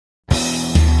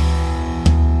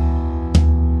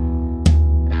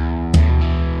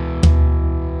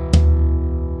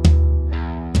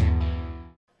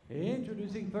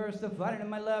first, the fighter to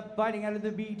my left, fighting out of the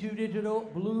B2 Digital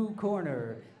blue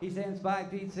corner. He stands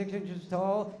 5 feet 6 inches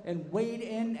tall and weighed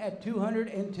in at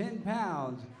 210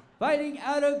 pounds. Fighting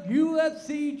out of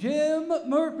UFC Gym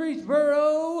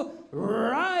Murfreesboro,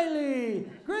 Riley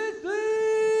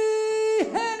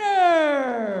Grizzly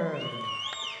Henner.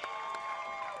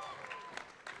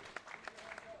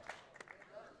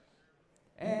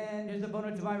 And his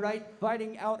opponent to my right,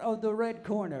 fighting out of the red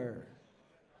corner.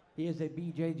 He is a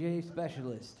BJJ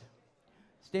specialist,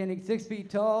 standing 6 feet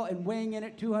tall and weighing in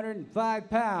at 205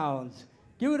 pounds.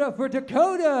 Give it up for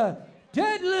Dakota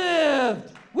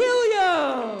Deadlift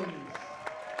Williams.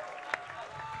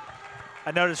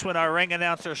 I noticed when our ring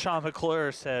announcer, Sean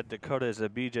McClure, said Dakota is a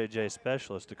BJJ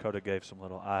specialist, Dakota gave some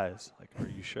little eyes. Like, are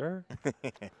you sure?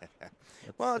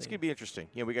 Well, it's going to be interesting.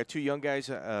 You know, we got two young guys,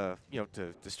 you know,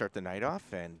 to start the night off.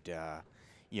 And,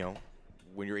 you know,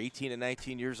 when you're 18 and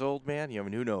 19 years old, man, you know, I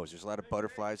mean, who knows? There's a lot of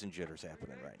butterflies and jitters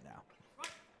happening right now.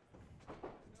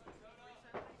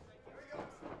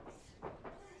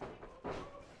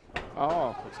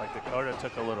 Oh, looks like Dakota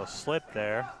took a little slip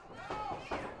there.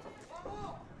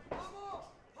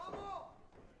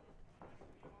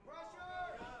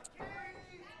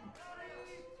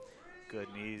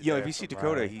 Good knees. You know, if you see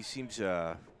Dakota, he seems, you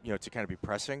know, to kind of be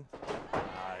pressing,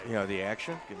 you know, the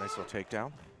action. Get a nice little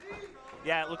takedown.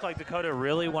 Yeah, it looked like Dakota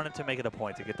really wanted to make it a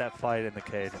point to get that fight in the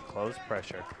cage and close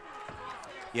pressure.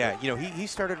 Yeah, you know, he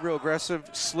started real aggressive,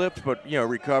 slipped, but, you know,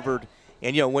 recovered.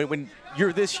 And, you know, when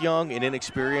you're this young and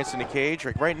inexperienced in the cage,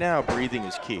 like right now, breathing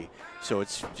is key. So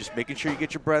it's just making sure you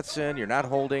get your breaths in. You're not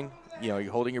holding, you know,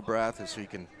 you're holding your breath, and so you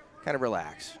can kind of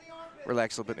relax.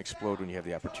 Relax a little bit and explode when you have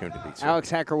the opportunity. So.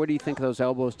 Alex Hacker, what do you think of those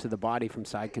elbows to the body from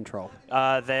side control?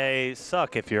 They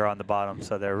suck if you're on the bottom,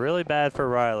 so they're really bad for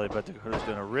Riley, but Dakota's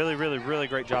doing a really, really, really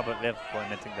great job of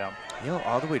implementing them. You know,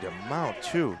 all the way to mount,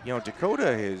 too. You know,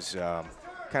 Dakota has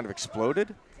kind of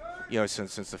exploded, you know,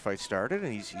 since the fight started,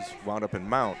 and he's wound up in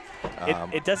mount.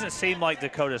 It doesn't seem like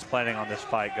Dakota's planning on this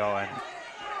fight going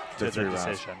to the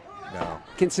decision. Rounds. No.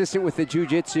 Consistent with the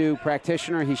jiu-jitsu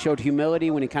practitioner, he showed humility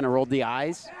when he kind of rolled the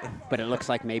eyes, but it looks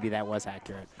like maybe that was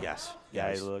accurate. Yes.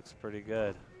 Yeah, he looks pretty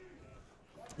good.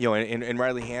 You know, and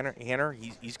Riley Henner,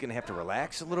 he's going to have to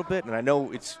relax a little bit. And I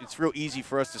know it's real easy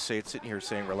for us to say it sitting here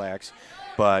saying relax,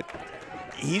 but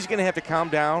he's going to have to calm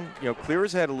down, you know, clear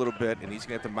his head a little bit, and he's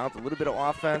going to have to mount a little bit of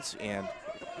offense and,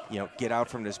 you know, get out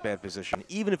from this bad position,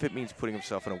 even if it means putting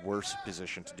himself in a worse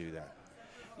position to do that.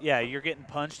 Yeah, you're getting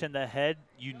punched in the head.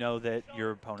 You know that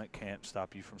your opponent can't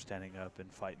stop you from standing up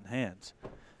and fighting hands.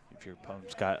 If your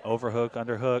opponent's got overhook,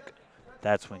 underhook,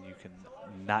 that's when you can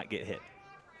not get hit.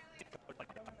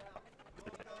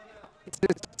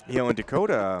 You know, in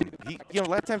Dakota, you know, a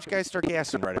lot of times guys start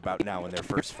gassing right about now in their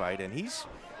first fight, and he's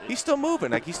still moving,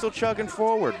 like he's still chugging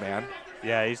forward, man.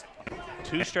 Yeah, he's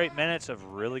 2 straight minutes of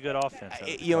really good offense.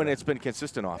 You know, and it's been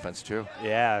consistent offense, too.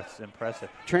 Yeah, it's impressive.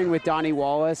 Trained with Donnie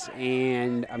Wallace,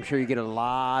 and I'm sure you get a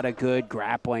lot of good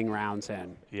grappling rounds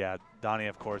in. Yeah, Donnie,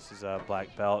 of course, is a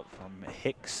black belt from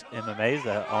HRMMA. He's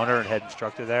the owner and head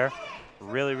instructor there.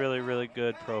 Really, really, really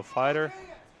good pro fighter.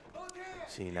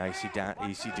 See, now you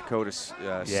see Dakota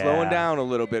slowing down a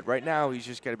little bit. Right now, he's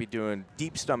just got to be doing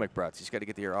deep stomach breaths. He's got to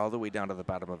get the air all the way down to the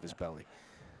bottom of his belly.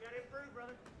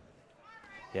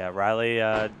 Yeah, Riley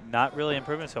not really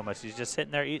improving so much. He's just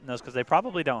sitting there eating those because they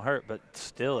probably don't hurt, but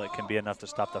still it can be enough to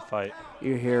stop the fight.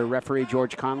 You hear referee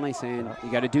George Conley saying,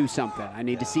 you got to do something. I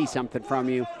need to see something from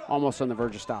you, almost on the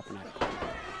verge of stopping it.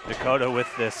 Dakota with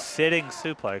this sitting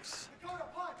suplex.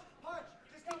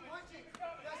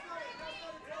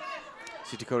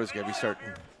 See, Dakota's got to be starting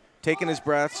taking his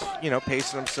breaths, you know,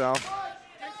 pacing himself.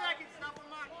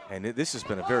 And this has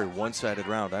been a very one-sided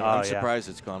round. I'm surprised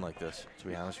it's gone like this, to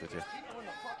be honest with you.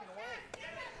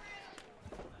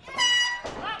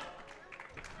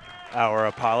 Our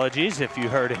apologies if you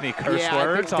heard any curse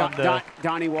words on the...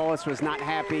 Donnie Wallace was not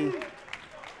happy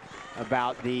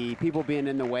about the people being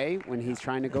in the way when he's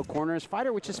trying to go corner his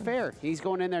fighter, which is fair. He's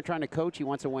going in there trying to coach. He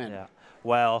wants to win. Yeah.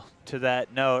 Well, to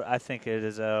that note, I think it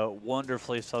is a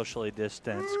wonderfully socially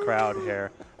distanced crowd here.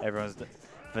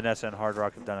 Vanessa and Hard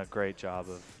Rock have done a great job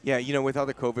of... Yeah, you know, with all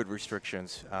the COVID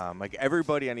restrictions, like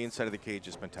everybody on the inside of the cage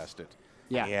has been tested.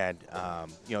 Yeah. And,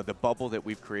 you know, the bubble that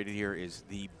we've created here is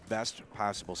the best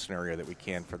possible scenario that we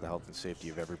can for the health and safety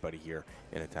of everybody here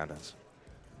in attendance.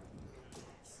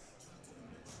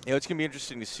 You know, it's going to be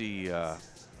interesting to see,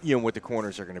 you know, what the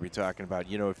corners are going to be talking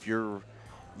about. You know, if you're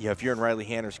in Riley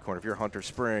Hanner's corner, if you're Hunter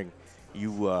Spring,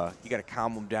 you got to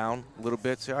calm them down a little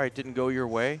bit. Say, all right, didn't go your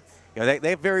way. You know,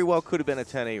 that very well could have been a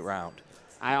 10-8 round.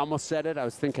 I almost said it. I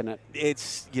was thinking it.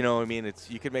 It's, you know, I mean,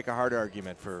 you could make a hard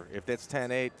argument for if that's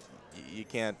 10-8, you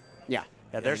can't. Yeah.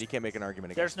 Yeah, you can't make an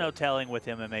argument There's against no it. telling with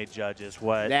MMA judges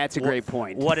what. That's a great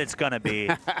point. What it's going to be,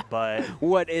 but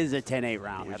What is a 10-8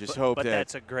 round? We just hope but that.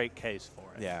 that's a great case for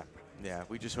it. Yeah. Yeah,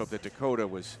 we just hope that Dakota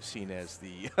was seen as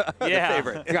the, Yeah. the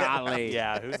favorite. Golly.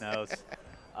 Yeah, who knows?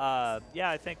 Yeah,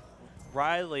 I think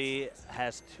Riley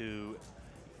has to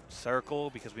circle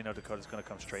because we know Dakota's going to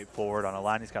come straight forward on a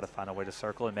line. He's got to find a way to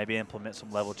circle and maybe implement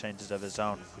some level changes of his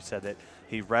own. We said that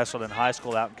he wrestled in high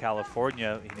school out in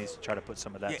California. He needs to try to put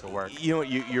some of that to work. You know what?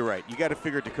 You're right. You got to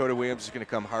figure Dakota Williams is going to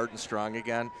come hard and strong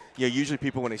again. Yeah, usually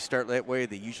people, when they start that way,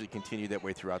 they usually continue that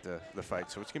way throughout the fight.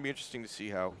 So it's going to be interesting to see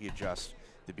how he adjusts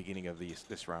at the beginning of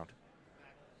this round.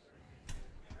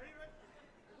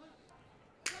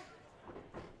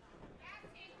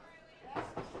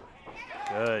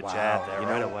 Good jab there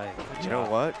right away. You know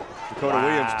what? Dakota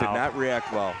Williams did not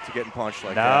react well to getting punched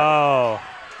like that. No.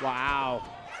 Wow.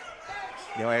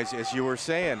 You know, as you were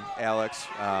saying, Alex,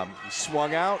 he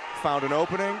swung out, found an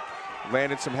opening,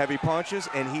 landed some heavy punches,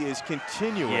 and he is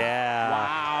continuing. Yeah.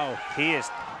 Wow.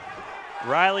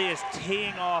 Riley is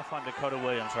teeing off on Dakota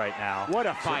Williams right now. What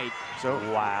a fight. So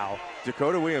Wow.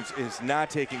 Dakota Williams is not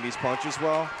taking these punches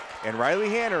well, and Riley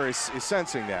Hanner is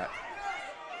sensing that.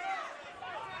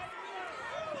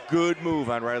 Good move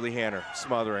on Riley Hanner,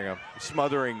 smothering him,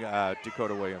 smothering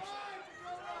Dakota Williams.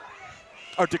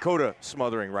 Or Dakota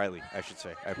smothering Riley, I should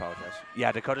say. I apologize.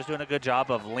 Yeah, Dakota's doing a good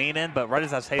job of leaning, but right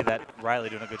as I say that, Riley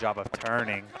doing a good job of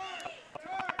turning.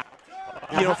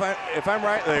 You know, if I'm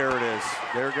right, there it is.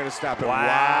 They're going to stop it.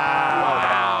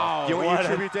 Wow. You know what What you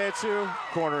attribute that to?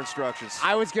 Corner instructions.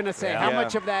 I was going to say, Yeah. how Yeah.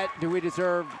 much of that do we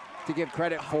deserve to give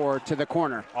credit for to the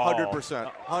corner?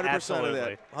 100%. 100% of that.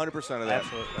 Absolutely. 100% of that.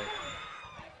 Absolutely.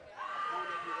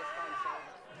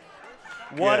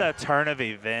 What Yeah. a turn of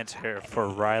events here for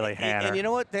Riley Hanner. And you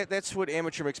know what? That's what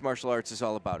amateur mixed martial arts is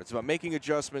all about. It's about making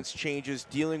adjustments, changes,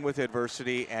 dealing with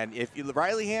adversity. And if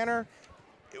Riley Hanner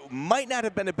might not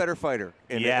have been a better fighter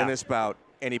in this bout,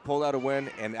 and he pulled out a win,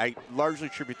 and I largely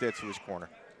attribute that to his corner.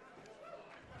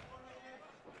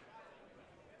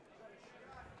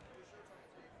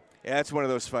 Yeah, that's one of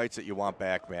those fights that you want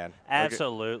back, man.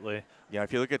 Absolutely. Yeah,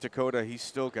 if you look at Dakota, he's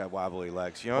still got wobbly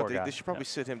legs. You know, Poor guy. they should probably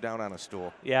sit him down on a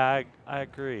stool. Yeah, I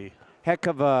agree. Heck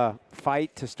of a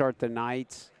fight to start the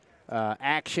night's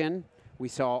action. We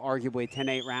saw arguably a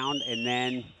 10-8 round, and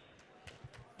then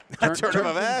Turn of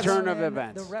events. Turn of And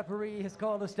events. The referee has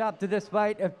called a stop to this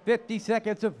fight at 50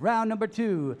 seconds of round number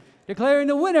 2, declaring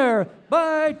the winner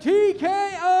by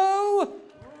TKO,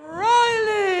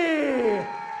 Riley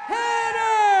Hanner.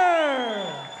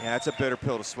 Yeah, that's a bitter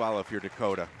pill to swallow if you're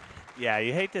Dakota. Yeah,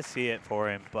 you hate to see it for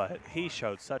him, but he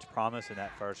showed such promise in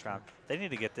that first round. They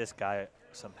need to get this guy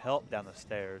some help down the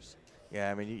stairs.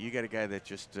 Yeah, I mean, you got a guy that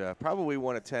just probably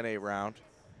won a 10-8 round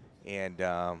and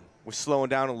was slowing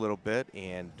down a little bit,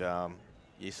 and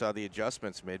you saw the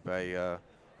adjustments made by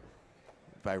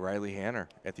Riley Hanner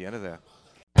at the end of that.